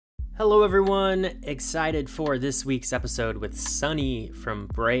Hello everyone, excited for this week's episode with Sunny from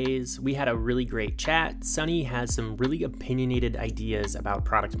Braze. We had a really great chat. Sunny has some really opinionated ideas about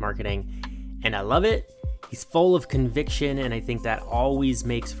product marketing, and I love it. He's full of conviction, and I think that always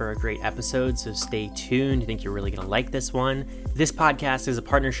makes for a great episode, so stay tuned. I think you're really going to like this one. This podcast is a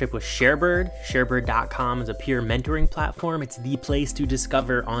partnership with ShareBird. ShareBird.com is a peer mentoring platform. It's the place to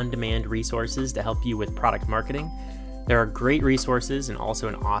discover on-demand resources to help you with product marketing. There are great resources and also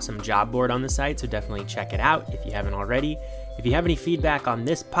an awesome job board on the site, so definitely check it out if you haven't already. If you have any feedback on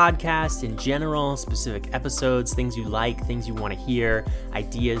this podcast in general, specific episodes, things you like, things you want to hear,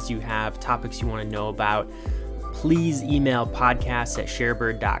 ideas you have, topics you want to know about, please email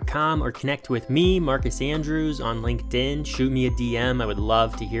podcasts@sharebird.com or connect with me, Marcus Andrews, on LinkedIn. Shoot me a DM. I would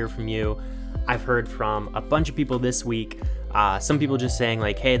love to hear from you. I've heard from a bunch of people this week. Some people just saying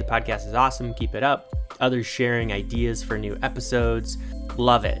like, hey, the podcast is awesome, keep it up. Others sharing ideas for new episodes.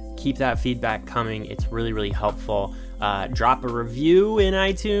 Love it. Keep that feedback coming. It's really, really helpful. Drop a review in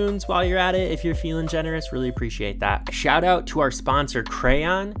iTunes while you're at it if you're feeling generous. Really appreciate that. Shout out to our sponsor,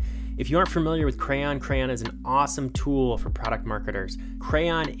 Crayon. If you aren't familiar with Crayon, Crayon is an awesome tool for product marketers.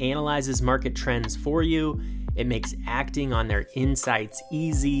 Crayon analyzes market trends for you. It makes acting on their insights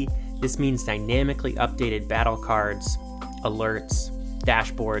easy. This means dynamically updated battle cards, alerts,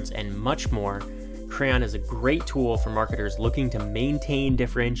 dashboards, and much more. Crayon is a great tool for marketers looking to maintain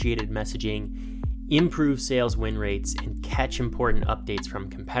differentiated messaging, improve sales win rates, and catch important updates from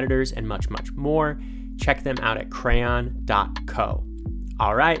competitors and much, much more. Check them out at crayon.co.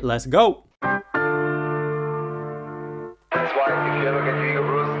 All right, let's go. That's why if you ever get your ego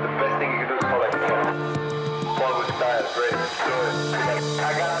bruised, the best thing you can do is call it a Fall with style, great. So,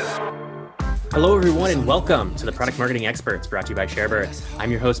 I got this. Hello, everyone, and welcome to the Product Marketing Experts brought to you by ShareBird.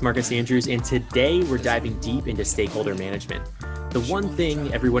 I'm your host, Marcus Andrews, and today we're diving deep into stakeholder management. The one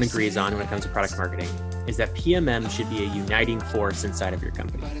thing everyone agrees on when it comes to product marketing is that PMM should be a uniting force inside of your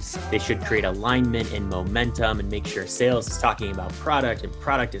company. They should create alignment and momentum and make sure sales is talking about product and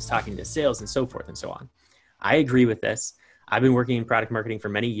product is talking to sales and so forth and so on. I agree with this. I've been working in product marketing for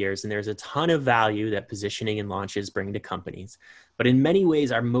many years, and there's a ton of value that positioning and launches bring to companies. But in many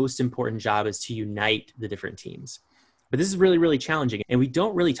ways, our most important job is to unite the different teams. But this is really, really challenging, and we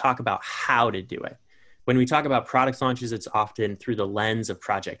don't really talk about how to do it. When we talk about product launches, it's often through the lens of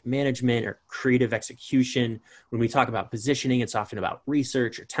project management or creative execution. When we talk about positioning, it's often about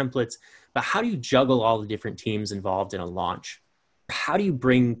research or templates. But how do you juggle all the different teams involved in a launch? How do you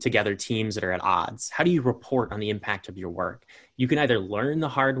bring together teams that are at odds? How do you report on the impact of your work? You can either learn the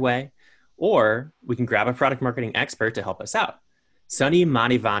hard way, or we can grab a product marketing expert to help us out. Sunny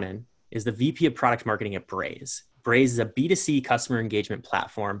Manivannan is the VP of Product Marketing at Braze. Braze is a B2C customer engagement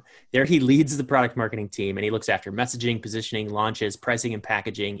platform. There he leads the product marketing team, and he looks after messaging, positioning, launches, pricing and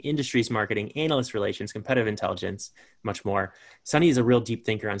packaging, industries marketing, analyst relations, competitive intelligence, much more. Sunny is a real deep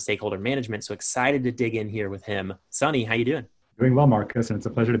thinker on stakeholder management, so excited to dig in here with him. Sunny, how you doing? Doing well, Marcus, and it's a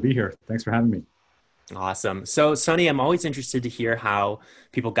pleasure to be here. Thanks for having me. Awesome. So, Sunny, I'm always interested to hear how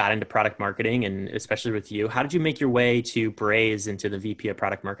people got into product marketing, and especially with you. How did you make your way to Braze into the VP of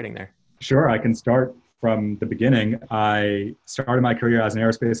product marketing there? Sure, I can start from the beginning. I started my career as an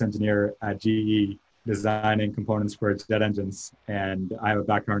aerospace engineer at GE, designing components for jet engines, and I have a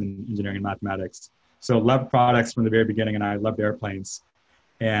background in engineering and mathematics. So loved products from the very beginning, and I loved airplanes.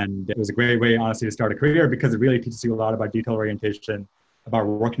 And it was a great way, honestly, to start a career because it really teaches you a lot about detail orientation, about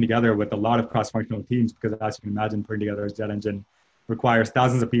working together with a lot of cross-functional teams, because as you can imagine, putting together a jet engine requires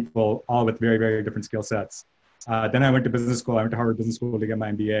thousands of people, all with very, very different skill sets. Then I went to business school. I went to Harvard Business School to get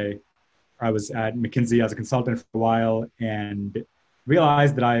my MBA. I was at McKinsey as a consultant for a while and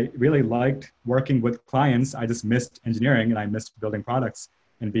realized that I really liked working with clients. I just missed engineering and I missed building products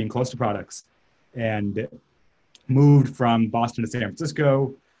and being close to products. And moved from Boston to San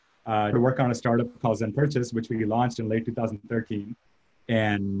Francisco to work on a startup called Zen Purchase, which we launched in late 2013.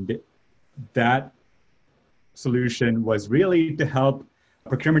 And that solution was really to help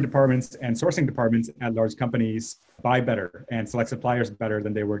procurement departments and sourcing departments at large companies buy better and select suppliers better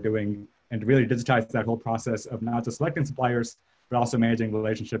than they were doing, and to really digitize that whole process of not just selecting suppliers, but also managing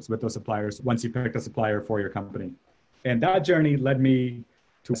relationships with those suppliers once you picked a supplier for your company. And that journey led me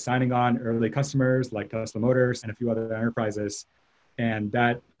to signing on early customers like Tesla Motors and a few other enterprises. And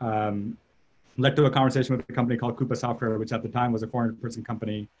that led to a conversation with a company called Coupa Software, which at the time was a 400-person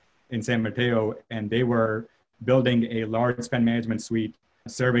company in San Mateo. And they were building a large spend management suite,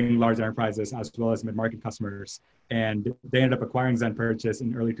 serving large enterprises as well as mid-market customers. And they ended up acquiring Zen Purchase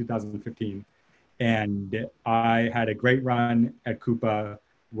in early 2015. And I had a great run at Coupa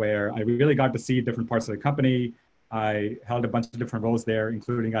where I really got to see different parts of the company, I held a bunch of different roles there,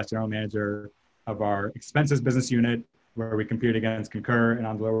 including as general manager of our expenses business unit, where we compete against Concur and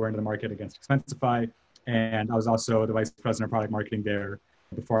on the lower end of the market against Expensify. And I was also the vice president of product marketing there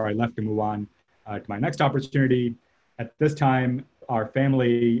before I left to move on to my next opportunity. At this time, our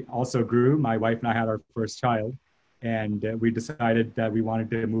family also grew. My wife and I had our first child, and we decided that we wanted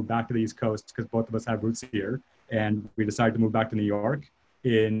to move back to the East Coast because both of us have roots here. And we decided to move back to New York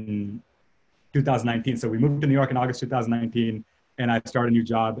in 2019. So we moved to New York in August 2019, and I started a new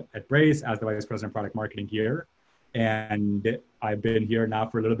job at Braze as the vice president of product marketing here. And I've been here now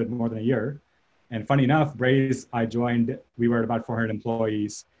for a little bit more than a year. And funny enough, Braze, I joined, we were at about 400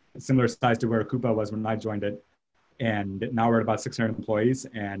 employees, similar size to where Coupa was when I joined it. And now we're at about 600 employees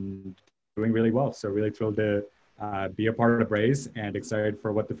and doing really well. So really thrilled to be a part of Braze and excited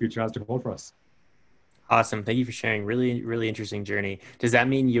for what the future has to hold for us. Awesome. Thank you for sharing. Really, really interesting journey. Does that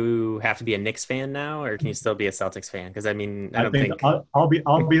mean you have to be a Knicks fan now, or can you still be a Celtics fan? Because I mean, I don't think I'll be a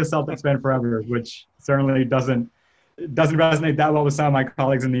Celtics fan forever, which certainly doesn't resonate that well with some of my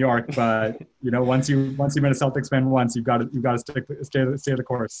colleagues in New York. But you know, once you've been a Celtics fan once, you've got to stay the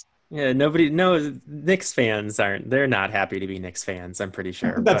course. Yeah, Knicks fans they're not happy to be Knicks fans, I'm pretty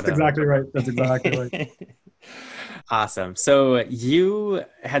sure. That's exactly right. That's exactly right. Awesome. So you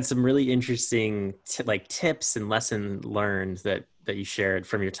had some really interesting tips and lessons learned that you shared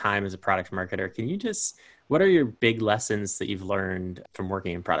from your time as a product marketer. What are your big lessons that you've learned from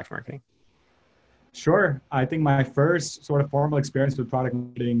working in product marketing? Sure. I think my first sort of formal experience with product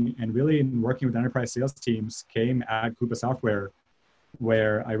marketing and really in working with enterprise sales teams came at Coupa Software,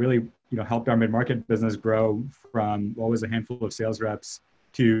 where I really, helped our mid-market business grow from what was a handful of sales reps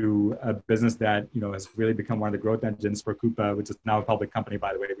to a business that, has really become one of the growth engines for Coupa, which is now a public company,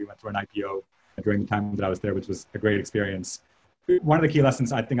 by the way. We went through an IPO during the time that I was there, which was a great experience. One of the key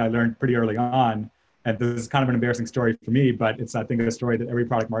lessons I think I learned pretty early on, and this is kind of an embarrassing story for me, but it's, I think, a story that every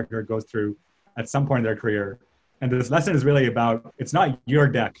product marketer goes through at some point in their career. And this lesson is really about, it's not your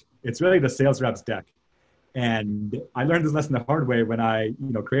deck, it's really the sales rep's deck. And I learned this lesson the hard way when I,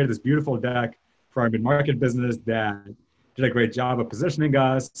 created this beautiful deck for our mid-market business that did a great job of positioning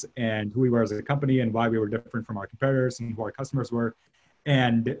us and who we were as a company and why we were different from our competitors and who our customers were.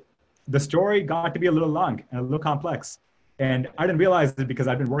 And the story got to be a little long and a little complex. And I didn't realize it because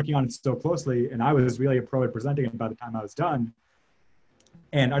I've been working on it so closely, and I was really a pro at presenting it by the time I was done.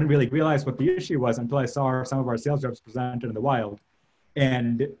 And I didn't really realize what the issue was until I saw some of our sales reps present it in the wild.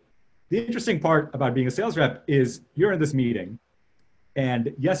 And the interesting part about being a sales rep is you're in this meeting,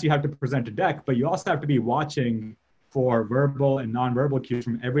 and yes, you have to present a deck, but you also have to be watching for verbal and nonverbal cues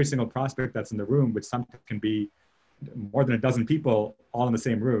from every single prospect that's in the room, which sometimes can be more than a dozen people all in the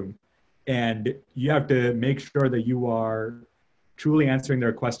same room. And you have to make sure that you are truly answering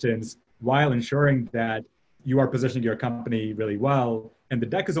their questions while ensuring that you are positioning your company really well. And the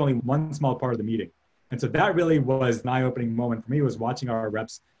deck is only one small part of the meeting. And so that really was an eye-opening moment for me, was watching our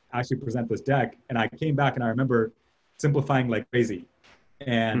reps actually present this deck. And I came back and I remember simplifying like crazy.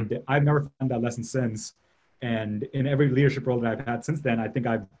 And I've never found that lesson since. And in every leadership role that I've had since then, I think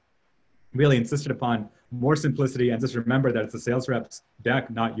I've really insisted upon more simplicity and just remember that it's a sales rep's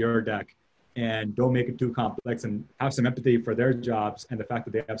deck, not your deck. And don't make it too complex, and have some empathy for their jobs and the fact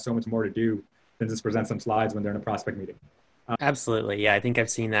that they have so much more to do than just present some slides when they're in a prospect meeting. Absolutely. Yeah, I think I've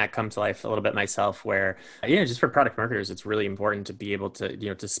seen that come to life a little bit myself where, just for product marketers, it's really important to be able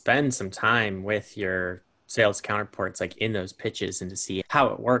to, to spend some time with your sales counterparts, like in those pitches, and to see how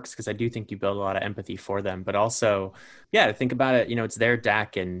it works. Because I do think you build a lot of empathy for them, but also, to think about it, it's their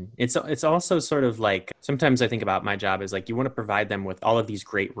deck. And it's also sort of like, sometimes I think about my job as like, you want to provide them with all of these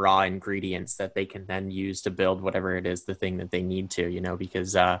great raw ingredients that they can then use to build whatever it is, the thing that they need to,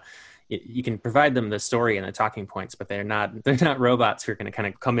 because, you can provide them the story and the talking points, but they're not robots who are going to kind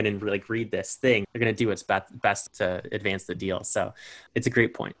of come in and like read this thing. They're going to do what's best to advance the deal. So it's a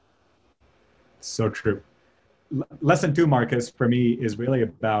great point. So true. Lesson 2, Marcus, for me is really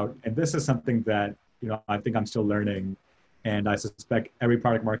about, and this is something that, I think I'm still learning, and I suspect every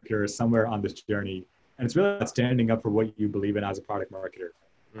product marketer is somewhere on this journey. And it's really about standing up for what you believe in as a product marketer.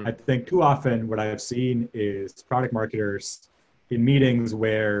 I think too often what I've seen is product marketers in meetings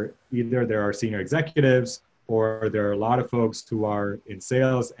where either there are senior executives or there are a lot of folks who are in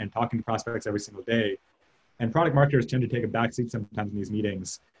sales and talking to prospects every single day. And product marketers tend to take a backseat sometimes in these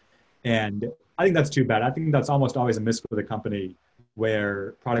meetings. And I think that's too bad. I think that's almost always a miss for the company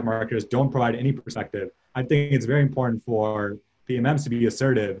where product marketers don't provide any perspective. I think it's very important for PMMs to be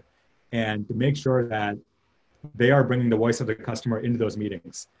assertive and to make sure that they are bringing the voice of the customer into those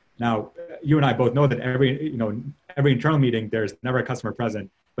meetings. Now, you and I both know that every internal meeting, there's never a customer present,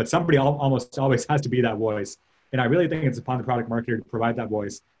 but somebody almost always has to be that voice. And I really think it's upon the product marketer to provide that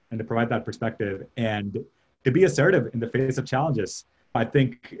voice and to provide that perspective and to be assertive in the face of challenges. I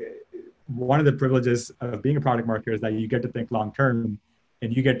think one of the privileges of being a product marketer is that you get to think long term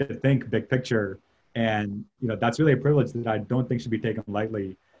and you get to think big picture. And that's really a privilege that I don't think should be taken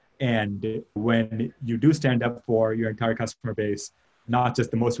lightly. And when you do stand up for your entire customer base, not just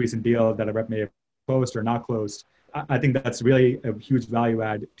the most recent deal that a rep may have closed or not closed, I think that's really a huge value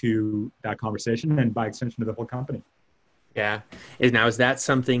add to that conversation and by extension to the whole company. Yeah. Is that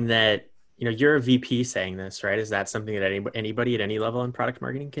something that, you're a VP saying this, right? Is that something that anybody at any level in product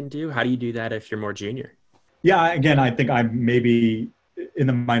marketing can do? How do you do that if you're more junior? Yeah, again, I think I'm maybe in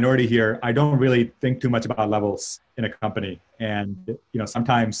the minority here. I don't really think too much about levels in a company. And,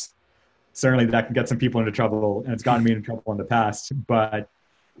 sometimes certainly that can get some people into trouble, and it's gotten me into trouble in the past. But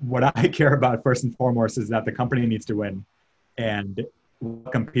what I care about first and foremost is that the company needs to win and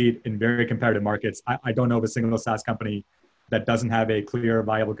compete in very competitive markets. I don't know of a single SaaS company that doesn't have a clear,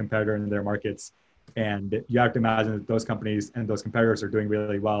 viable competitor in their markets. And you have to imagine that those companies and those competitors are doing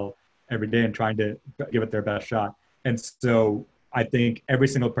really well every day and trying to give it their best shot. And so I think every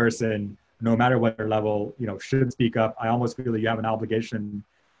single person, no matter what their level, should speak up. I almost feel that you have an obligation,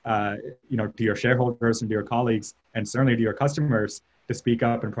 to your shareholders and to your colleagues, and certainly to your customers, to speak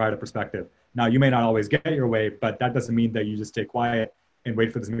up and provide a perspective. Now, you may not always get your way, but that doesn't mean that you just stay quiet and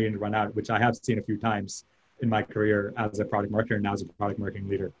wait for this meeting to run out, which I have seen a few times in my career as a product marketer and now as a product marketing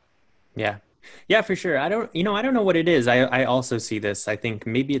leader. Yeah. Yeah, for sure. I don't know what it is. I also see this. I think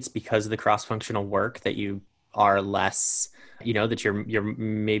maybe it's because of the cross-functional work that you are less, that you're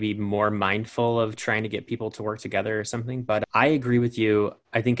maybe more mindful of trying to get people to work together or something. But I agree with you.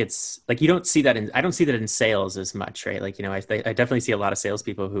 I think it's like, I don't see that in sales as much, right? Like, I definitely see a lot of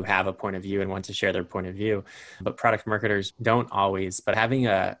salespeople who have a point of view and want to share their point of view, but product marketers don't always. But having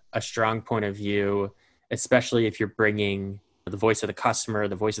a strong point of view, especially if you're bringing the voice of the customer,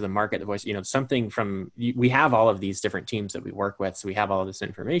 the voice of the market, the voice, something from, we have all of these different teams that we work with. So we have all of this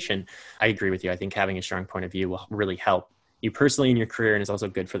information. I agree with you. I think having a strong point of view will really help you personally in your career. And it's also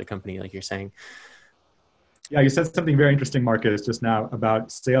good for the company, like you're saying. Yeah, you said something very interesting, Marcus, just now about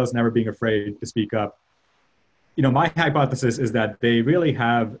sales never being afraid to speak up. My hypothesis is that they really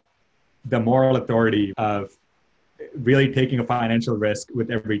have the moral authority of really taking a financial risk with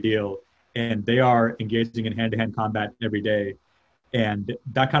every deal. And they are engaging in hand-to-hand combat every day. And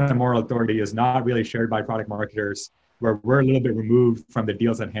that kind of moral authority is not really shared by product marketers, where we're a little bit removed from the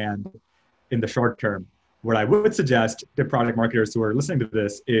deals at hand in the short term. What I would suggest to product marketers who are listening to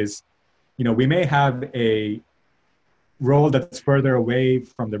this is, we may have a role that's further away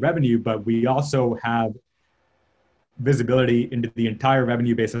from the revenue, but we also have visibility into the entire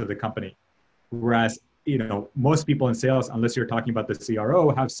revenue base of the company. Whereas most people in sales, unless you're talking about the CRO,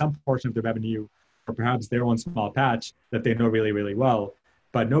 have some portion of the revenue or perhaps their own small patch that they know really, really well.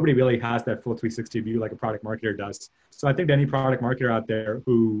 But nobody really has that full 360 view like a product marketer does. So I think any product marketer out there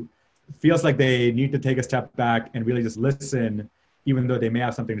who feels like they need to take a step back and really just listen, even though they may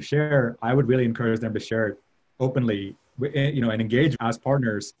have something to share, I would really encourage them to share it openly, and engage as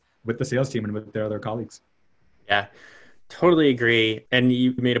partners with the sales team and with their other colleagues. Yeah. Totally agree. And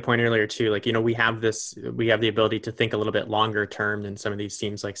you made a point earlier too, like, we have the ability to think a little bit longer term than some of these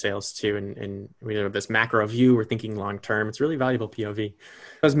teams like sales too. And we have this macro view, we're thinking long term. It's really valuable POV.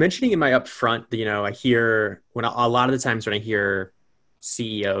 I was mentioning in my upfront, I hear a lot of the times when I hear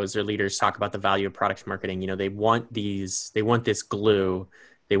CEOs or leaders talk about the value of product marketing, they want this glue.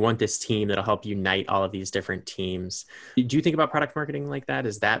 They want this team that'll help unite all of these different teams. Do you think about product marketing like that?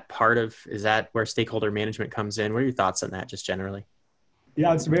 Is that where stakeholder management comes in? What are your thoughts on that just generally?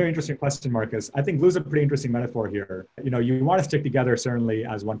 Yeah, it's a very interesting question, Marcus. I think glue is a pretty interesting metaphor here. You want to stick together certainly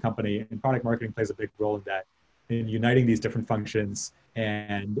as one company, and product marketing plays a big role in that, in uniting these different functions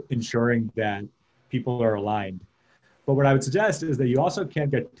and ensuring that people are aligned. But what I would suggest is that you also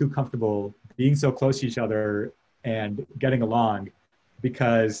can't get too comfortable being so close to each other and getting along,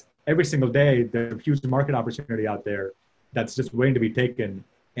 because every single day there's a huge market opportunity out there that's just waiting to be taken.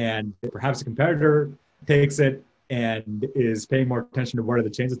 And perhaps a competitor takes it and is paying more attention to what are the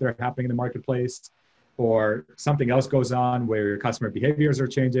changes that are happening in the marketplace, or something else goes on where your customer behaviors are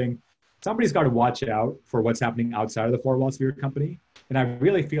changing. Somebody's got to watch out for what's happening outside of the four walls of your company. And I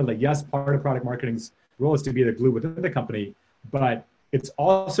really feel that, yes, part of product marketing's role is to be the glue within the company, but it's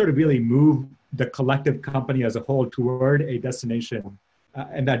also to really move the collective company as a whole toward a destination.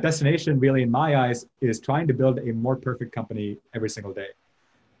 And that destination really, in my eyes, is trying to build a more perfect company every single day.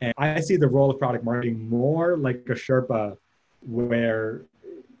 And I see the role of product marketing more like a Sherpa, where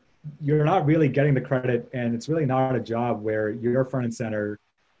you're not really getting the credit, and it's really not a job where you're front and center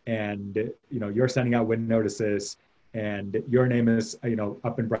and you're sending out win notices and your name is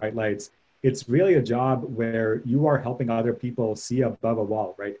up in bright lights. It's really a job where you are helping other people see above a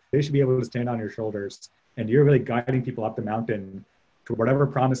wall, right? They should be able to stand on your shoulders, and you're really guiding people up the mountain to whatever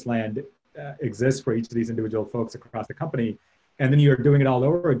promised land exists for each of these individual folks across the company. And then you're doing it all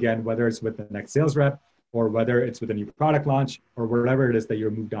over again, whether it's with the next sales rep or whether it's with a new product launch or whatever it is that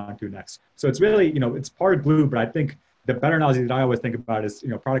you're moved on to next. So it's really, it's part glue, but I think the better analogy that I always think about is,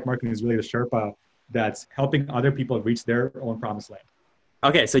 product marketing is really the Sherpa that's helping other people reach their own promised land.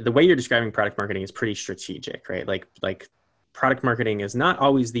 Okay, so the way you're describing product marketing is pretty strategic, right? Like product marketing is not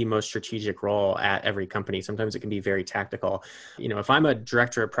always the most strategic role at every company. Sometimes it can be very tactical. If I'm a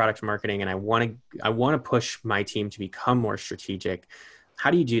director of product marketing and I want to push my team to become more strategic,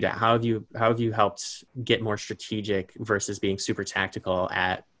 how do you do that? How have you helped get more strategic versus being super tactical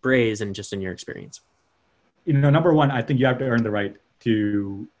at Braze and just in your experience? Number one, I think you have to earn the right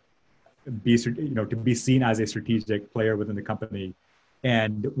to be seen as a strategic player within the company.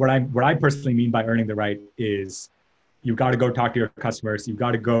 And what I personally mean by earning the right is you've got to go talk to your customers. You've got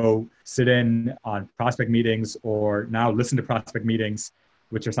to go sit in on prospect meetings or now listen to prospect meetings,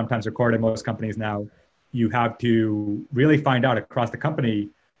 which are sometimes recorded in most companies now. You have to really find out across the company,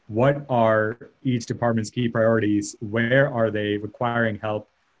 what are each department's key priorities? Where are they requiring help,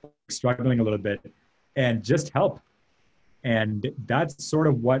 struggling a little bit, and just help. And that's sort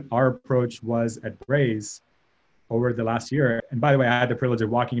of what our approach was at Braze over the last year. And by the way, I had the privilege of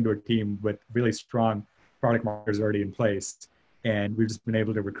walking into a team with really strong product marketers already in place. And we've just been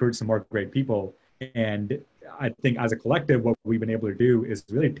able to recruit some more great people. And I think as a collective, what we've been able to do is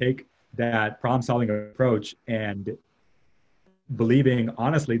really take that problem-solving approach and believing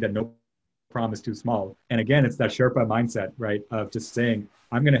honestly that no problem is too small. And again, it's that Sherpa mindset, right? Of just saying,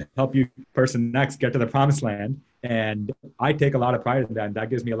 I'm going to help you person next get to the promised land. And I take a lot of pride in that. And that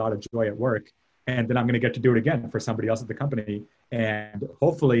gives me a lot of joy at work. And then I'm going to get to do it again for somebody else at the company. And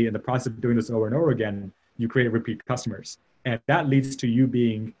hopefully in the process of doing this over and over again, you create repeat customers. And that leads to you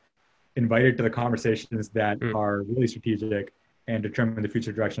being invited to the conversations that are really strategic and determine the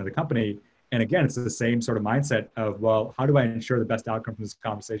future direction of the company. And again, it's the same sort of mindset of, well, how do I ensure the best outcome from this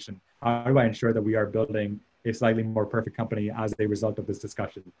conversation? How do I ensure that we are building a slightly more perfect company as a result of this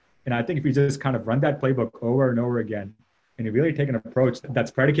discussion? And I think if you just kind of run that playbook over and over again, and you really take an approach that's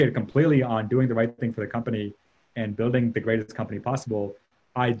predicated completely on doing the right thing for the company and building the greatest company possible,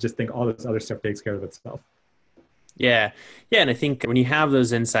 I just think all this other stuff takes care of itself. Yeah. And I think when you have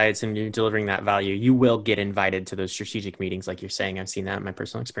those insights and you're delivering that value, you will get invited to those strategic meetings. Like you're saying, I've seen that in my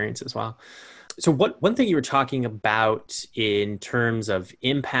personal experience as well. So one thing you were talking about in terms of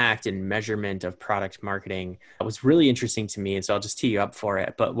impact and measurement of product marketing was really interesting to me. And so I'll just tee you up for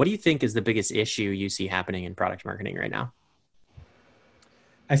it. But what do you think is the biggest issue you see happening in product marketing right now?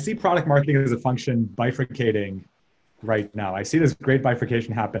 I see product marketing as a function bifurcating right now. I see this great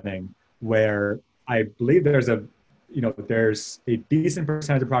bifurcation happening where I believe there's a decent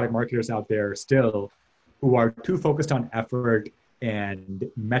percentage of product marketers out there still who are too focused on effort and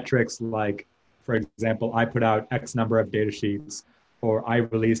metrics like, for example, I put out X number of data sheets, or I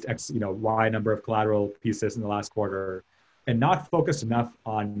released X, Y number of collateral pieces in the last quarter, and not focused enough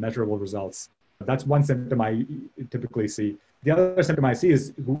on measurable results. That's one symptom I typically see. The other symptom I see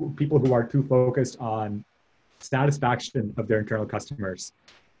is people who are too focused on satisfaction of their internal customers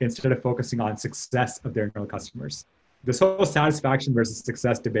instead of focusing on success of their internal customers. This whole satisfaction versus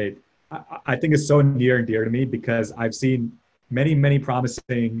success debate, I think is so near and dear to me because I've seen many, many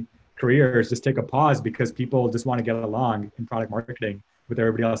promising careers just take a pause because people just want to get along in product marketing with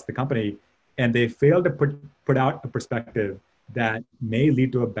everybody else at the company. And they fail to put out a perspective that may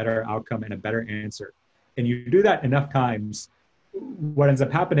lead to a better outcome and a better answer. And you do that enough times, what ends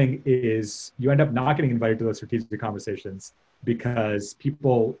up happening is you end up not getting invited to those strategic conversations because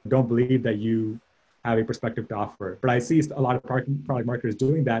people don't believe that you have a perspective to offer. But I see a lot of product marketers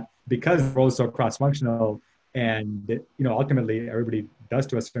doing that because the role is so cross-functional, and ultimately everybody does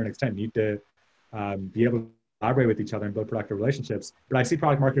to a certain extent need to be able to collaborate with each other and build productive relationships. But I see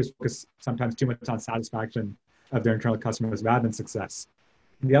product marketers focus sometimes too much on satisfaction of their internal customers rather than success.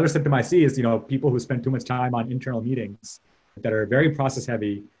 The other symptom I see is people who spend too much time on internal meetings that are very process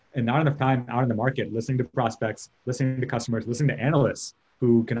heavy and not enough time out in the market, listening to prospects, listening to customers, listening to analysts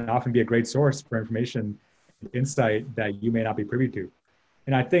who can often be a great source for information and insight that you may not be privy to.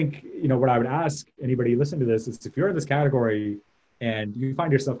 And I think, what I would ask anybody listening to this is if you're in this category and you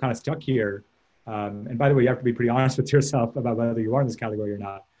find yourself kind of stuck here, and by the way, you have to be pretty honest with yourself about whether you are in this category or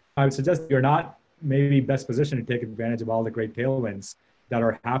not. I would suggest you're not maybe best positioned to take advantage of all the great tailwinds that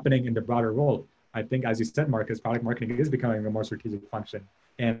are happening in the broader world. I think, as you said, Marcus, product marketing is becoming a more strategic function.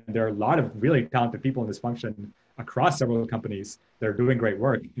 And there are a lot of really talented people in this function across several companies that are doing great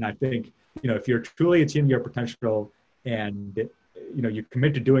work. And I think, if you're truly achieving your potential and, you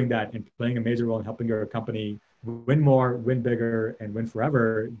commit to doing that and playing a major role in helping your company win more, win bigger, and win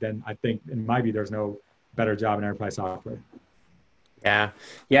forever, then I think, in my view, there's no better job in enterprise software. Yeah.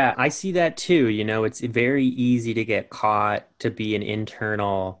 Yeah, I see that too. It's very easy to get caught to be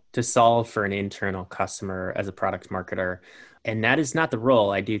to solve for an internal customer as a product marketer. And that is not the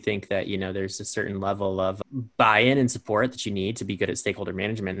role. I do think that, there's a certain level of buy-in and support that you need to be good at stakeholder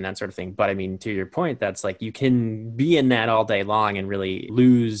management and that sort of thing. But I mean, to your point, that's like you can be in that all day long and really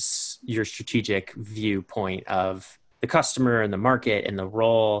lose your strategic viewpoint of the customer and the market and the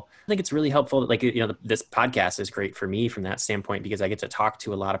role. I think it's really helpful. Like, this podcast is great for me from that standpoint because I get to talk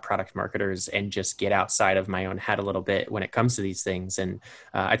to a lot of product marketers and just get outside of my own head a little bit when it comes to these things. And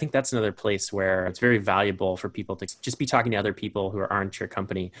I think that's another place where it's very valuable for people to just be talking to other people who aren't your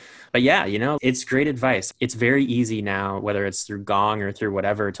company. But yeah, it's great advice. It's very easy now, whether it's through Gong or through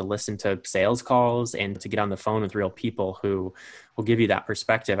whatever, to listen to sales calls and to get on the phone with real people who will give you that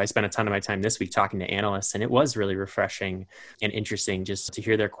perspective. I spent a ton of my time this week talking to analysts, and it was really refreshing and interesting just to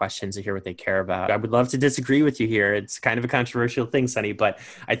hear their questions, to hear what they care about. I would love to disagree with you here. It's kind of a controversial thing, Sunny, but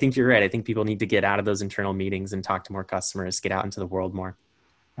I think you're right. I think people need to get out of those internal meetings and talk to more customers, get out into the world more.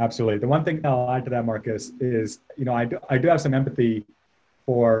 Absolutely. The one thing I'll add to that, Marcus, is, I do have some empathy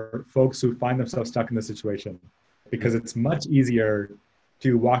for folks who find themselves stuck in this situation, because it's much easier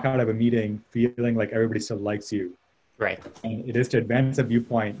to walk out of a meeting feeling like everybody still likes you. Right. And it is to advance a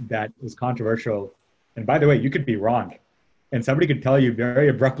viewpoint that is controversial. And by the way, you could be wrong. And somebody could tell you very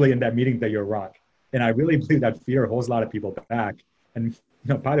abruptly in that meeting that you're wrong. And I really believe that fear holds a lot of people back. And,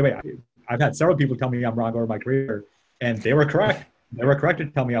 by the way, I've had several people tell me I'm wrong over my career, and they were correct. They were correct to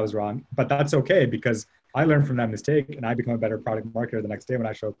tell me I was wrong, but that's okay, because I learned from that mistake and I become a better product marketer the next day when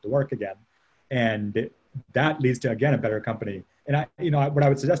I show up to work again. And that leads to, again, a better company. And what I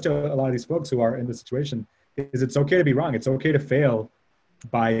would suggest to a lot of these folks who are in this situation is it's okay to be wrong. It's okay to fail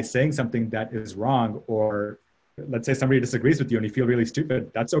by saying something that is wrong, or let's say somebody disagrees with you and you feel really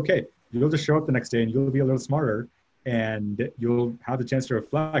stupid. That's okay. You'll just show up the next day and you'll be a little smarter and you'll have the chance to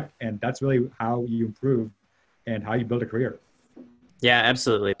reflect. And that's really how you improve and how you build a career. Yeah,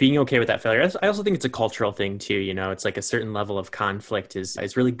 absolutely. Being okay with that failure. I also think it's a cultural thing too. It's like a certain level of conflict is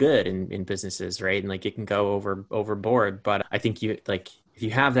really good in businesses, right? And like it can go overboard. But I think if you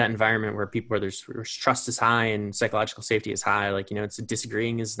have that environment where there's trust is high and psychological safety is high, it's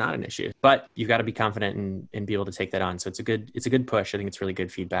disagreeing is not an issue, but you've got to be confident and be able to take that on. So it's a good push. I think it's really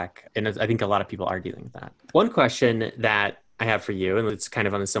good feedback. And I think a lot of people are dealing with that. One question that I have for you, and it's kind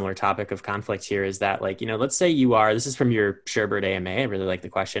of on the similar topic of conflict here, is that let's say this is from your Sherbird AMA. I really like the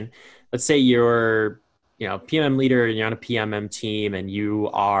question. Let's say you're, PMM leader and you're on a PMM team and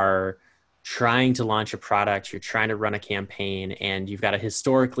you are trying to launch a product, you're trying to run a campaign, and you've got a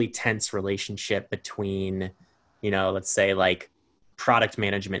historically tense relationship between, let's say like product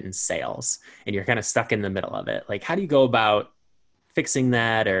management and sales, and you're kind of stuck in the middle of it. Like, how do you go about fixing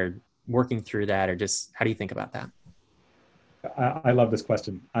that or working through that, or just how do you think about that? I love this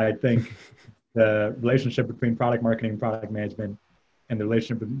question. I think the relationship between product marketing and product management and the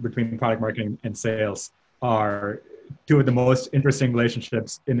relationship between product marketing and sales are two of the most interesting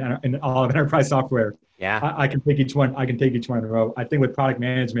relationships in all of enterprise software. Yeah. I can take each one. In a row. I think with product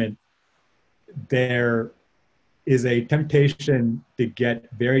management, there is a temptation to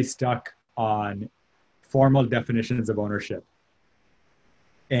get very stuck on formal definitions of ownership.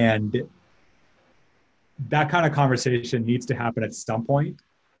 And that kind of conversation needs to happen at some point,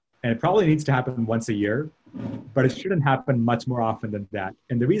 and it probably needs to happen once a year, but it shouldn't happen much more often than that.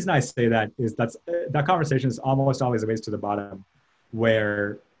 And the reason I say that is that conversation is almost always a race to the bottom,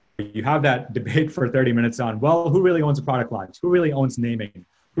 where you have that debate for 30 minutes on, well, who really owns a product launch? Who really owns naming?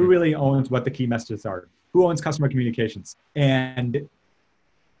 Who really owns what the key messages are? Who owns customer communications? And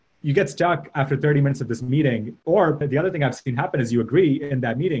you get stuck after 30 minutes of this meeting. Or the other thing I've seen happen is you agree in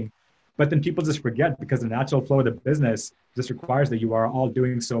that meeting, but then people just forget, because the natural flow of the business just requires that you are all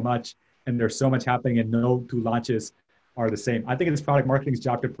doing so much and there's so much happening and no two launches are the same. I think it's product marketing's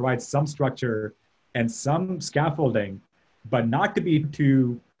job to provide some structure and some scaffolding, but not to be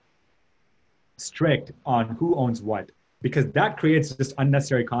too strict on who owns what, because that creates just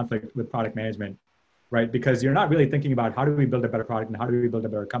unnecessary conflict with product management, right? Because you're not really thinking about how do we build a better product and how do we build a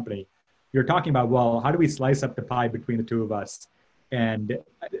better company. You're talking about, well, how do we slice up the pie between the two of us? And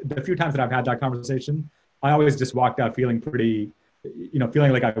the few times that I've had that conversation, I always just walked out feeling pretty,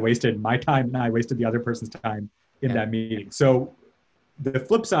 feeling like I wasted my time and I wasted the other person's time in that meeting. So the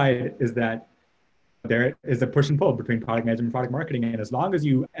flip side is that there is a push and pull between product management and product marketing. And as long as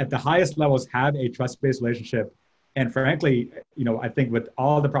you at the highest levels have a trust-based relationship, and frankly, I think with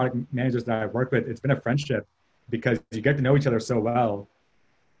all the product managers that I've worked with, it's been a friendship because you get to know each other so well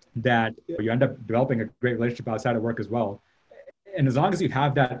that you end up developing a great relationship outside of work as well. And as long as you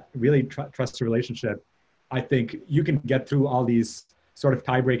have that really trusted relationship, I think you can get through all these sort of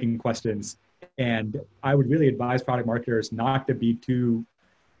tie-breaking questions. And I would really advise product marketers not to be too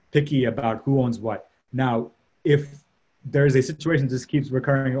picky about who owns what. Now, if there's a situation that just keeps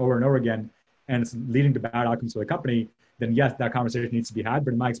recurring over and over again and it's leading to bad outcomes for the company, then yes, that conversation needs to be had.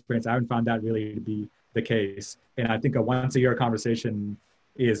 But in my experience, I haven't found that really to be the case. And I think a once a year conversation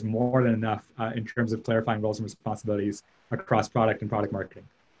is more than enough in terms of clarifying roles and responsibilities across product and product marketing.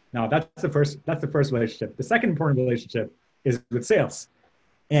 Now, that's the first relationship. The second important relationship is with sales.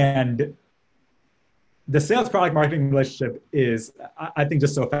 And the sales product marketing relationship is, I think,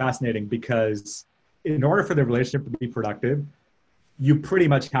 just so fascinating because in order for the relationship to be productive, you pretty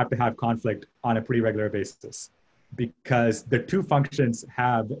much have to have conflict on a pretty regular basis because the two functions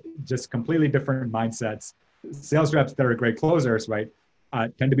have just completely different mindsets. Sales reps that are great closers, right,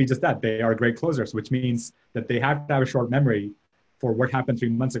 tend to be just that. They are great closers, which means that they have to have a short memory for what happened 3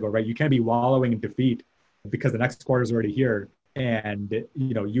 months ago, right? You can't be wallowing in defeat because the next quarter is already here. And,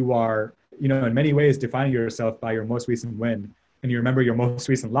 you are, in many ways defining yourself by your most recent win and you remember your most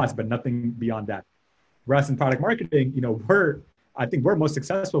recent loss, but nothing beyond that. Whereas in product marketing, I think we're most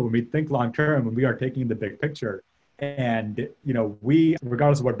successful when we think long-term, when we are taking the big picture. And, we,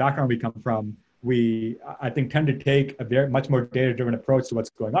 regardless of what background we come from, we, I think, tend to take a very much more data-driven approach to what's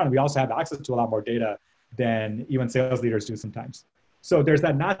going on. And we also have access to a lot more data than even sales leaders do sometimes. So there's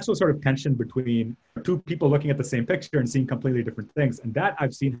that natural sort of tension between two people looking at the same picture and seeing completely different things. And that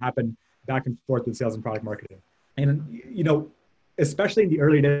I've seen happen back and forth with sales and product marketing. And, especially in the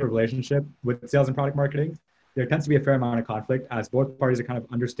early days of a relationship with sales and product marketing, there tends to be a fair amount of conflict as both parties are kind of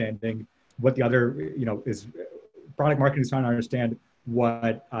understanding what the other, is product marketing is trying to understand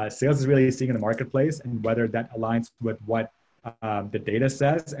what sales is really seeing in the marketplace and whether that aligns with what the data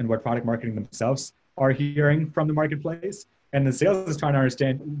says and what product marketing themselves are hearing from the marketplace. And the sales is trying to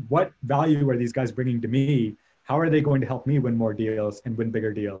understand what value are these guys bringing to me? How are they going to help me win more deals and win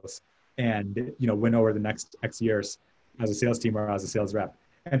bigger deals and, win over the next X years as a sales team or as a sales rep?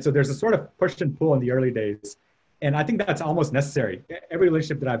 And so there's a sort of push and pull in the early days. And I think that's almost necessary. Every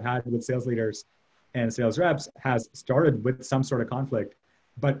relationship that I've had with sales leaders and sales reps has started with some sort of conflict.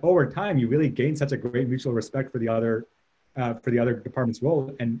 But over time, you really gain such a great mutual respect for the other department's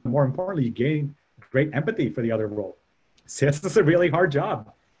role. And more importantly, you gain great empathy for the other role. Sales is a really hard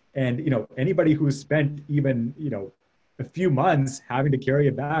job. And, anybody who's spent even, a few months having to carry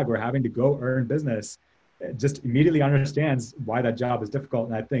a bag or having to go earn business just immediately understands why that job is difficult.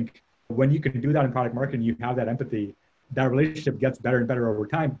 And I think when you can do that in product marketing, you have that empathy, that relationship gets better and better over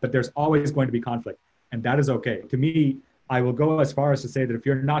time, but there's always going to be conflict. And that is okay. To me, I will go as far as to say that if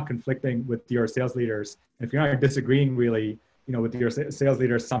you're not conflicting with your sales leaders, and if you're not disagreeing really, with your sales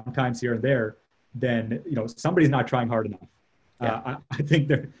leaders sometimes here and there, then, somebody's not trying hard enough. Yeah. I think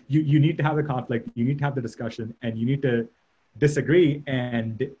that you need to have the conflict, you need to have the discussion, and you need to disagree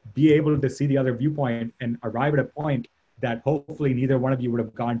and be able to see the other viewpoint and arrive at a point that hopefully neither one of you would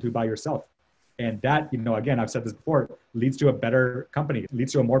have gone to by yourself. And that, again, I've said this before, leads to a better company,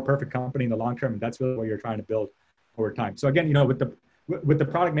 leads to a more perfect company in the long term. And that's really what you're trying to build over time. So again, with the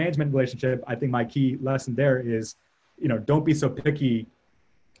product management relationship, I think my key lesson there is, don't be so picky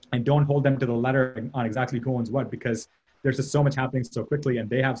and don't hold them to the letter on exactly who owns what, because there's just so much happening so quickly and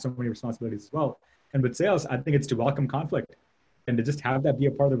they have so many responsibilities as well. And with sales, I think it's to welcome conflict and to just have that be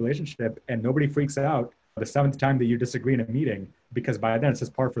a part of the relationship, and nobody freaks out the seventh time that you disagree in a meeting, because by then it's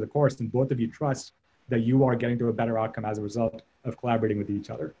just par for the course and both of you trust that you are getting to a better outcome as a result of collaborating with each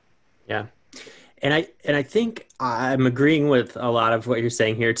other. Yeah. And I think I'm agreeing with a lot of what you're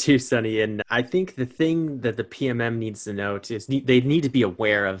saying here too, Sunny. And I think the thing that the PMM needs to know too is they need to be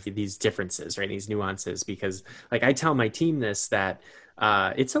aware of these differences, right? These nuances, because like I tell my team this, that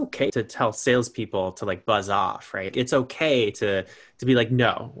it's okay to tell salespeople to like buzz off, right? It's okay to be like,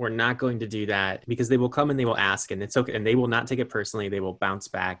 no, we're not going to do that, because they will come and they will ask, and it's okay. And they will not take it personally. They will bounce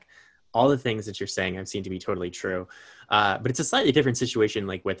back. All the things that you're saying I've seen to be totally true. But it's a slightly different situation,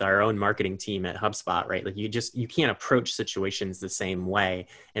 like with our own marketing team at HubSpot, right? Like you can't approach situations the same way.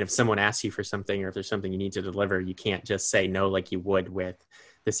 And if someone asks you for something, or if there's something you need to deliver, you can't just say no like you would with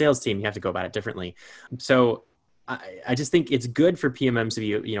the sales team. You have to go about it differently. So I just think it's good for PMMs to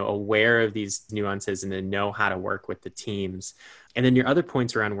be, aware of these nuances and to know how to work with the teams. And then your other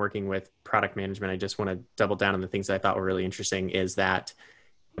points around working with product management, I just want to double down on the things that I thought were really interesting, is that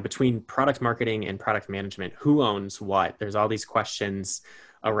between product marketing and product management, who owns what? There's all these questions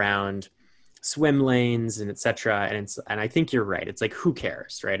around swim lanes and et cetera. And I think you're right. It's like, who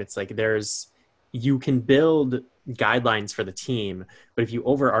cares, right? It's like you can build guidelines for the team, but if you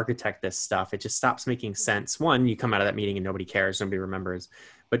over architect this stuff, it just stops making sense. One, you come out of that meeting and nobody cares, nobody remembers,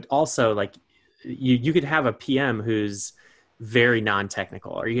 but also like you could have a PM who's very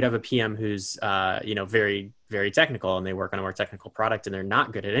non-technical, or you could have a PM who's very, very technical, and they work on a more technical product and they're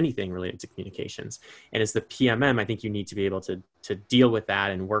not good at anything related to communications. And as the PMM, I think you need to be able to deal with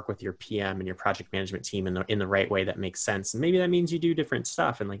that and work with your PM and your project management team in the right way that makes sense. And maybe that means you do different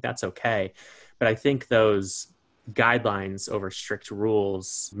stuff, and like that's okay. But I think those guidelines over strict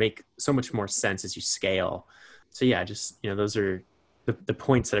rules make so much more sense as you scale. So yeah, just those are the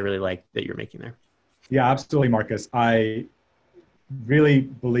points that I really like that you're making there. Yeah, absolutely, Marcus. I really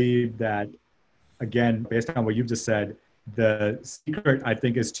believe that, again, based on what you've just said, the secret, I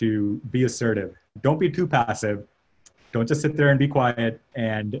think, is to be assertive. Don't be too passive. Don't just sit there and be quiet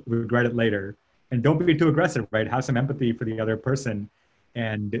and regret it later. And don't be too aggressive, right? Have some empathy for the other person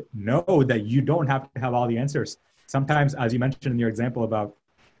and know that you don't have to have all the answers. Sometimes, as you mentioned in your example about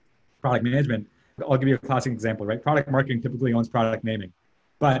product management, I'll give you a classic example, right? Product marketing typically owns product naming.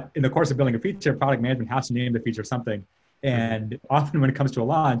 But in the course of building a feature, product management has to name the feature something. And often when it comes to a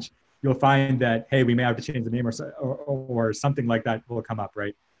launch, you'll find that, hey, we may have to change the name or something like that will come up,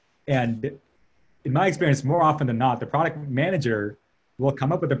 right? And in my experience, more often than not, the product manager will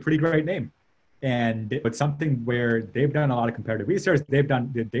come up with a pretty great name. And it's something where they've done a lot of comparative research, they've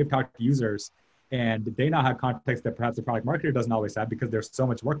talked to users, and they now have context that perhaps the product marketer doesn't always have because there's so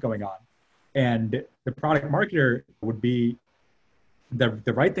much work going on. And the product marketer would be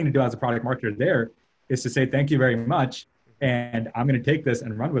the right thing to do as a product marketer there is to say, thank you very much, and I'm going to take this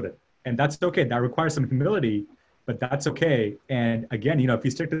and run with it. And that's okay. That requires some humility, but that's okay. And again, if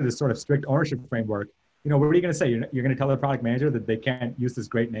you stick to this sort of strict ownership framework, what are you going to say? You're going to tell the product manager that they can't use this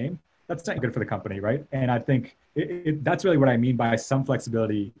great name? That's not good for the company, right? And I think that's really what I mean by some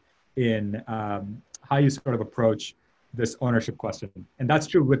flexibility in how you sort of approach this ownership question. And that's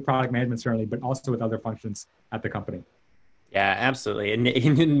true with product management, certainly, but also with other functions at the company. Yeah, absolutely.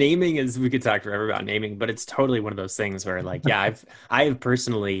 And naming we could talk forever about naming, but it's totally one of those things where like, yeah, I've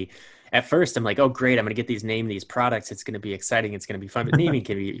personally, at first I'm like, oh, great, I'm going to get name these products. It's going to be exciting. It's going to be fun. But naming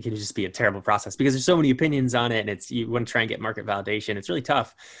can just be a terrible process because there's so many opinions on it, and you want to try and get market validation. It's really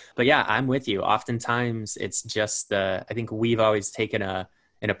tough. But yeah, I'm with you. Oftentimes it's just I think we've always taken an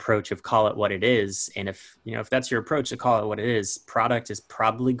approach of call it what it is. And if that's your approach to call it what it is, product is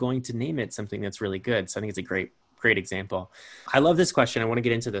probably going to name it something that's really good. So I think it's a great example. I love this question. I want to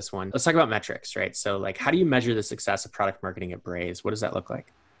get into this one. Let's talk about metrics, right? So like, how do you measure the success of product marketing at Braze? What does that look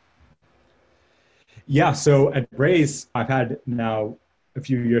like? Yeah. So at Braze, I've had now a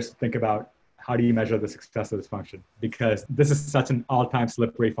few years to think about how do you measure the success of this function? Because this is such an all-time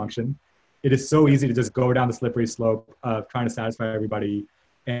slippery function. It is so easy to just go down the slippery slope of trying to satisfy everybody.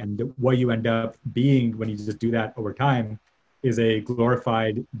 And what you end up being when you just do that over time is a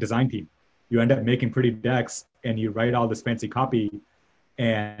glorified design team. You end up making pretty decks and you write all this fancy copy,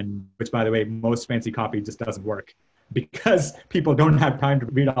 and which, by the way, most fancy copy just doesn't work because people don't have time to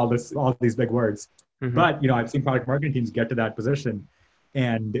read all these big words. Mm-hmm. But I've seen product marketing teams get to that position,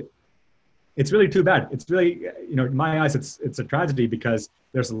 and it's really too bad. It's really, in my eyes, it's a tragedy because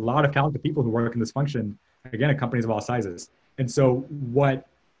there's a lot of talented people who work in this function, again, at companies of all sizes. And so when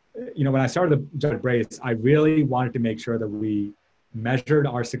I started the job at Braze, I really wanted to make sure that we measured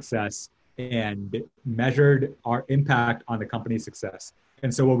our success and measured our impact on the company's success.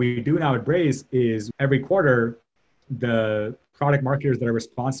 And so what we do now at Braze is every quarter, the product marketers that are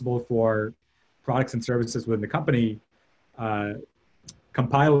responsible for products and services within the company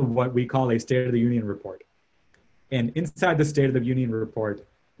compile what we call a State of the Union report. And inside the State of the Union report,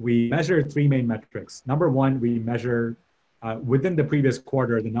 we measure three main metrics. Number one, we measure within the previous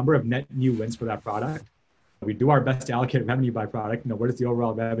quarter, the number of net new wins for that product. We do our best to allocate revenue by product. What is the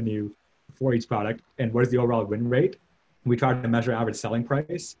overall revenue for each product, and what is the overall win rate? We try to measure average selling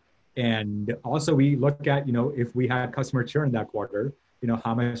price. And also we look at, if we had customer churn in that quarter,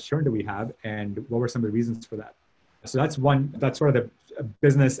 how much churn do we have and what were some of the reasons for that? So that's sort of the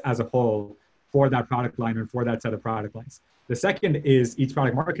business as a whole for that product line or for that set of product lines. The second is each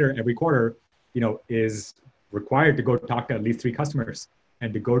product marketer every quarter, is required to go talk to at least 3 customers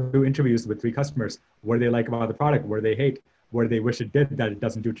and to go do interviews with 3 customers. What do they like about the product? What do they hate? What do they wish it did that it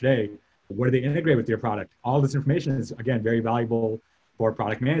doesn't do today? What do they integrate with your product? All this information is, again, very valuable for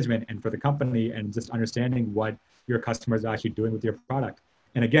product management and for the company and just understanding what your customers are actually doing with your product.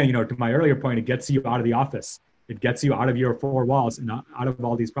 And again, to my earlier point, it gets you out of the office. It gets you out of your four walls and out of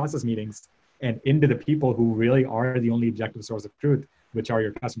all these process meetings and into the people who really are the only objective source of truth, which are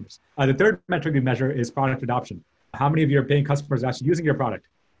your customers. The third metric we measure is product adoption. How many of your paying customers are actually using your product?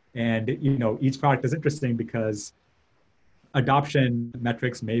 And each product is interesting because adoption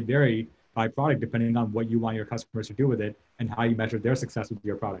metrics may vary by product depending on what you want your customers to do with it and how you measure their success with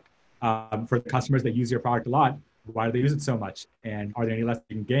your product. For the customers that use your product a lot, why do they use it so much? And are there any lessons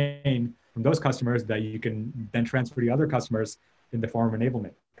you can gain from those customers that you can then transfer to other customers in the form of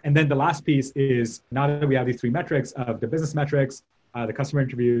enablement? And then the last piece is, now that we have these three metrics of the business metrics, the customer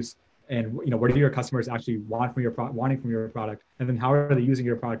interviews, and what do your customers actually want from wanting from your product, and then how are they using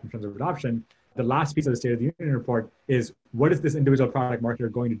your product in terms of adoption? The last piece of the State of the Union report is, what is this individual product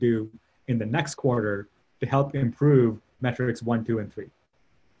marketer going to do in the next quarter to help improve metrics 1, 2, and 3?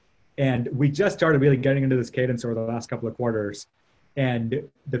 And we just started really getting into this cadence over the last couple of quarters. And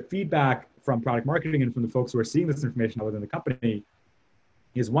the feedback from product marketing and from the folks who are seeing this information within the company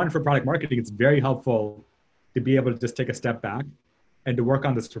is, one, for product marketing, it's very helpful to be able to just take a step back and to work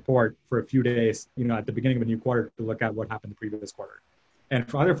on this report for a few days, at the beginning of a new quarter, to look at what happened the previous quarter. And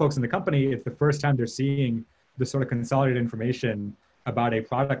for other folks in the company, it's the first time they're seeing this sort of consolidated information about a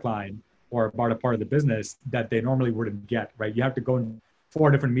product line or about a part of the business that they normally wouldn't get, right? You have to go in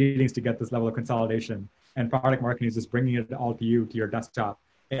 4 different meetings to get this level of consolidation, and product marketing is just bringing it all to you, to your desktop.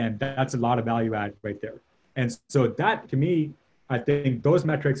 And that's a lot of value add right there. And so that, to me, I think those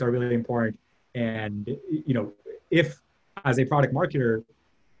metrics are really important. And, if as a product marketer,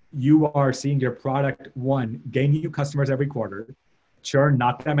 you are seeing your product, one, gain new customers every quarter, churn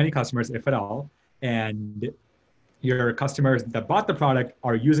not that many customers, if at all, and your customers that bought the product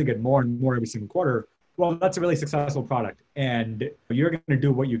are using it more and more every single quarter, well, that's a really successful product. And you're going to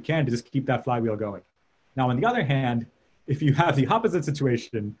do what you can to just keep that flywheel going. Now, on the other hand, if you have the opposite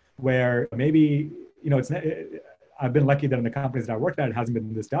situation where maybe, I've been lucky that in the companies that I worked at, it hasn't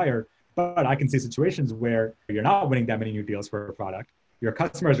been this dire, but I can see situations where you're not winning that many new deals for a product, your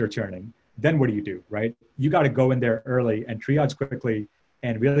customers are churning, then what do you do, right? You got to go in there early and triage quickly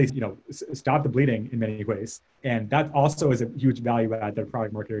and really, stop the bleeding in many ways. And that also is a huge value add that a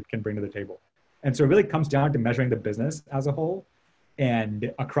product marketer can bring to the table. And so it really comes down to measuring the business as a whole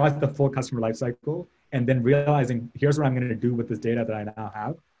and across the full customer lifecycle, and then realizing, here's what I'm going to do with this data that I now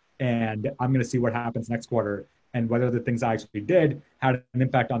have. And I'm going to see what happens next quarter and whether the things I actually did had an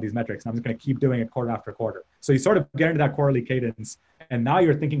impact on these metrics. And I'm just going to keep doing it quarter after quarter. So you sort of get into that quarterly cadence, and now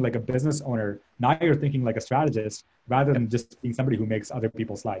you're thinking like a business owner. Now you're thinking like a strategist rather than just being somebody who makes other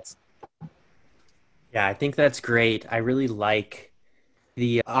people's slides. Yeah, I think that's great. I really like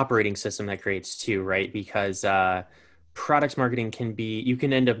the operating system that creates too, right? Because product marketing you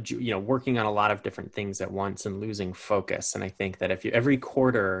can end up, working on a lot of different things at once and losing focus. And I think that every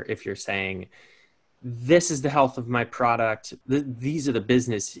quarter, if you're saying, this is the health of my product, these are the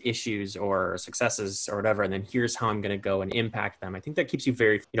business issues or successes or whatever, and then here's how I'm going to go and impact them, I think that keeps you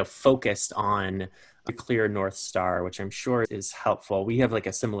very, focused on a clear North Star, which I'm sure is helpful. We have like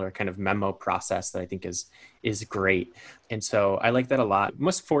a similar kind of memo process that I think is great. And so I like that a lot. It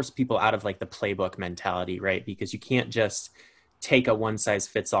must force people out of like the playbook mentality, right? Because you can't just take a one size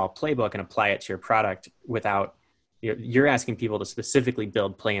fits all playbook and apply it to your product without, you're asking people to specifically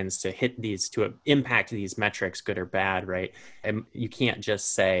build plans to hit these, to impact these metrics, good or bad, right? And you can't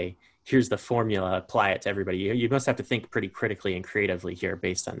just say, here's the formula, apply it to everybody. You must have to think pretty critically and creatively here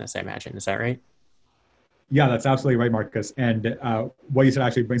based on this, I imagine. Is that right? Yeah, that's absolutely right, Marcus. And what you said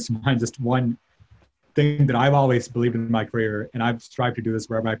actually brings to mind just one thing that I've always believed in my career, and I've strived to do this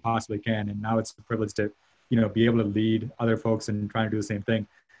wherever I possibly can. And now it's a privilege to, be able to lead other folks and trying to do the same thing.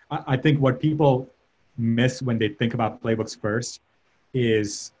 I think what people miss when they think about playbooks first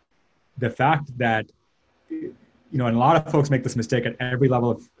is the fact that, and a lot of folks make this mistake at every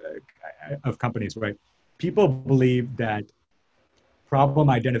level of companies, right? People believe that problem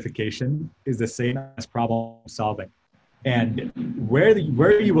identification is the same as problem solving. And where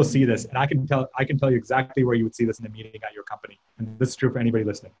you will see this, and I can tell you exactly where you would see this in a meeting at your company, and this is true for anybody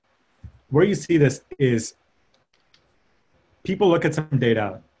listening. Where you see this is people look at some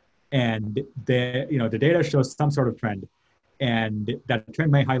data, and the data shows some sort of trend, and that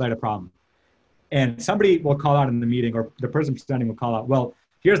trend may highlight a problem. And somebody will call out in the meeting, or the person presenting will call out, well,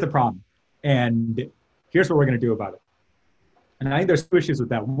 here's the problem, and here's what we're going to do about it. And I think there's 2 issues with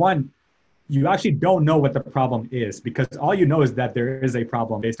that. One, you actually don't know what the problem is, because all you know is that there is a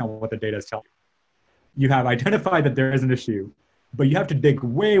problem based on what the data is telling you. You have identified that there is an issue, but you have to dig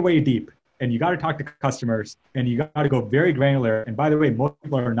way, way deep. And you got to talk to customers, and you got to go very granular. And by the way, most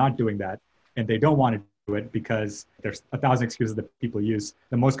people are not doing that, and they don't want to it because there's 1,000 excuses that people use.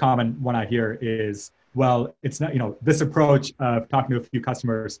 The most common one I hear is, well, it's not, this approach of talking to a few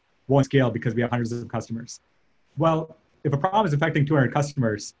customers won't scale because we have hundreds of customers. Well, if a problem is affecting 200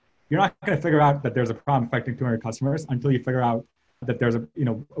 customers, you're not going to figure out that there's a problem affecting 200 customers until you figure out that there's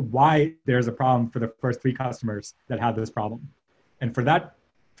why there's a problem for the first 3 customers that have this problem. And for that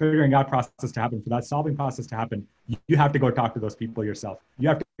figuring out process to happen, for that solving process to happen, you have to go talk to those people yourself. You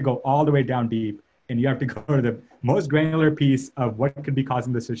have to go all the way down deep, and you have to go to the most granular piece of what could be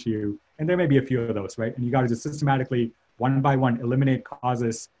causing this issue. And there may be a few of those, right? And you got to just systematically, one by one, eliminate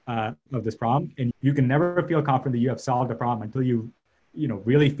causes of this problem. And you can never feel confident that you have solved the problem until you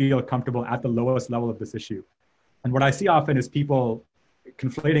really feel comfortable at the lowest level of this issue. And what I see often is people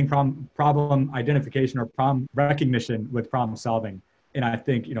conflating problem identification or problem recognition with problem solving. And I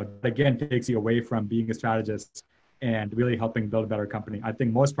think, again, takes you away from being a strategist and really helping build a better company. I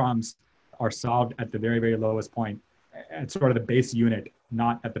think most problems are solved at the very, very lowest point, at sort of the base unit,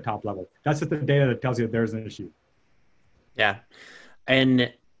 not at the top level. That's just the data that tells you that there's an issue. Yeah.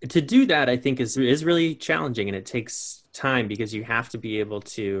 And to do that, I think is really challenging, and it takes time because you have to be able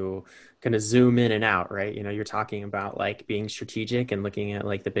to kind of zoom in and out, right? You're talking about like being strategic and looking at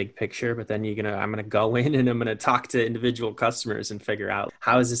like the big picture, but then I'm going to go in and I'm going to talk to individual customers and figure out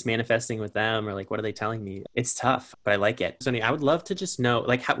how is this manifesting with them, or like, what are they telling me? It's tough, but I like it. Sonny, I would love to just know,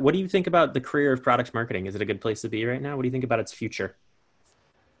 like, what do you think about the career of product marketing? Is it a good place to be right now? What do you think about its future?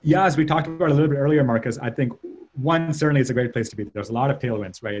 Yeah, as we talked about a little bit earlier, Marcus, I think one, certainly it's a great place to be. There's a lot of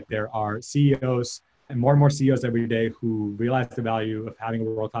tailwinds, right? There are CEOs and more CEOs every day who realize the value of having a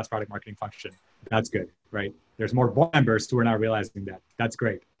world-class product marketing function. That's good, right? There's more board members who are now realizing that. That's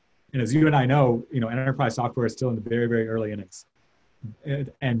great. And as you and I know, enterprise software is still in the very, very early innings.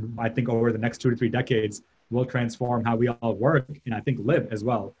 And I think over the next 2 to 3 decades, will transform how we all work and I think live as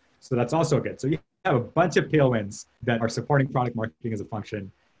well. So that's also good. So you have a bunch of tailwinds that are supporting product marketing as a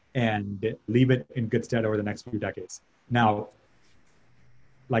function and leave it in good stead over the next few decades. Now,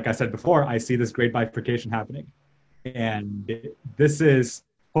 like I said before, I see this great bifurcation happening. And this is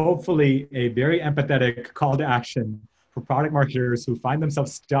hopefully a very empathetic call to action for product marketers who find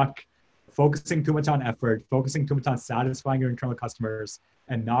themselves stuck, focusing too much on effort, focusing too much on satisfying your internal customers,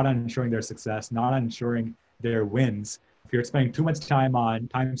 and not on ensuring their success, not on ensuring their wins. If you're spending too much time on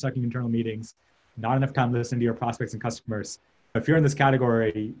time-sucking internal meetings, not enough time listening to your prospects and customers, if you're in this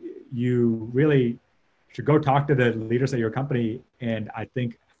category, you really should go talk to the leaders at your company and I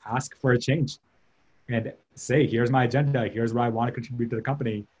think ask for a change and say, here's my agenda, here's what I want to contribute to the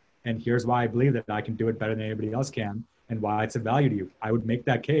company, and here's why I believe that I can do it better than anybody else can and why it's of value to you. I would make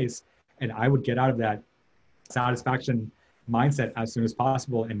that case and I would get out of that satisfaction mindset as soon as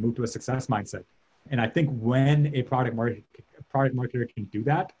possible and move to a success mindset. And I think when a product marketer can do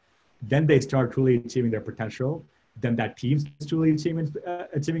that, then they start truly achieving their potential. Then that team's truly achieving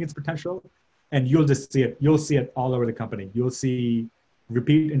its potential. And you'll just see it. You'll see it all over the company. You'll see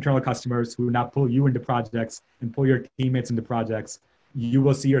repeat internal customers who now pull you into projects and pull your teammates into projects. You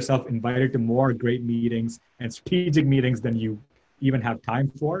will see yourself invited to more great meetings and strategic meetings than you even have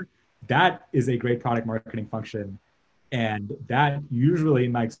time for. That is a great product marketing function. And that usually,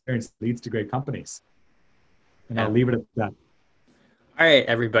 in my experience, leads to great companies. And I'll leave it at that. All right,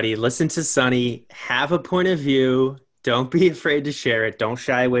 everybody, listen to Sonny. Have a point of view. Don't be afraid to share it. Don't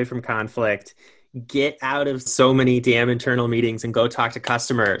shy away from conflict. Get out of so many damn internal meetings and go talk to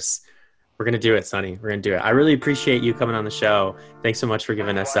customers. We're going to do it, Sonny. We're going to do it. I really appreciate you coming on the show. Thanks so much for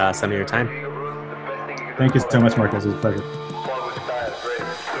giving us some of your time. Thank you so much, Marcus. It was a pleasure.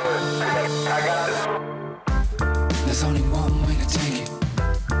 There's only one way to take it,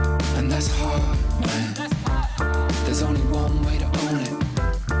 and that's hard, man. There's only one way to own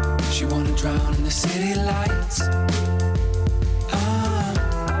it. She wanna drown in the city lights,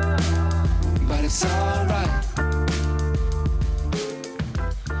 but it's alright.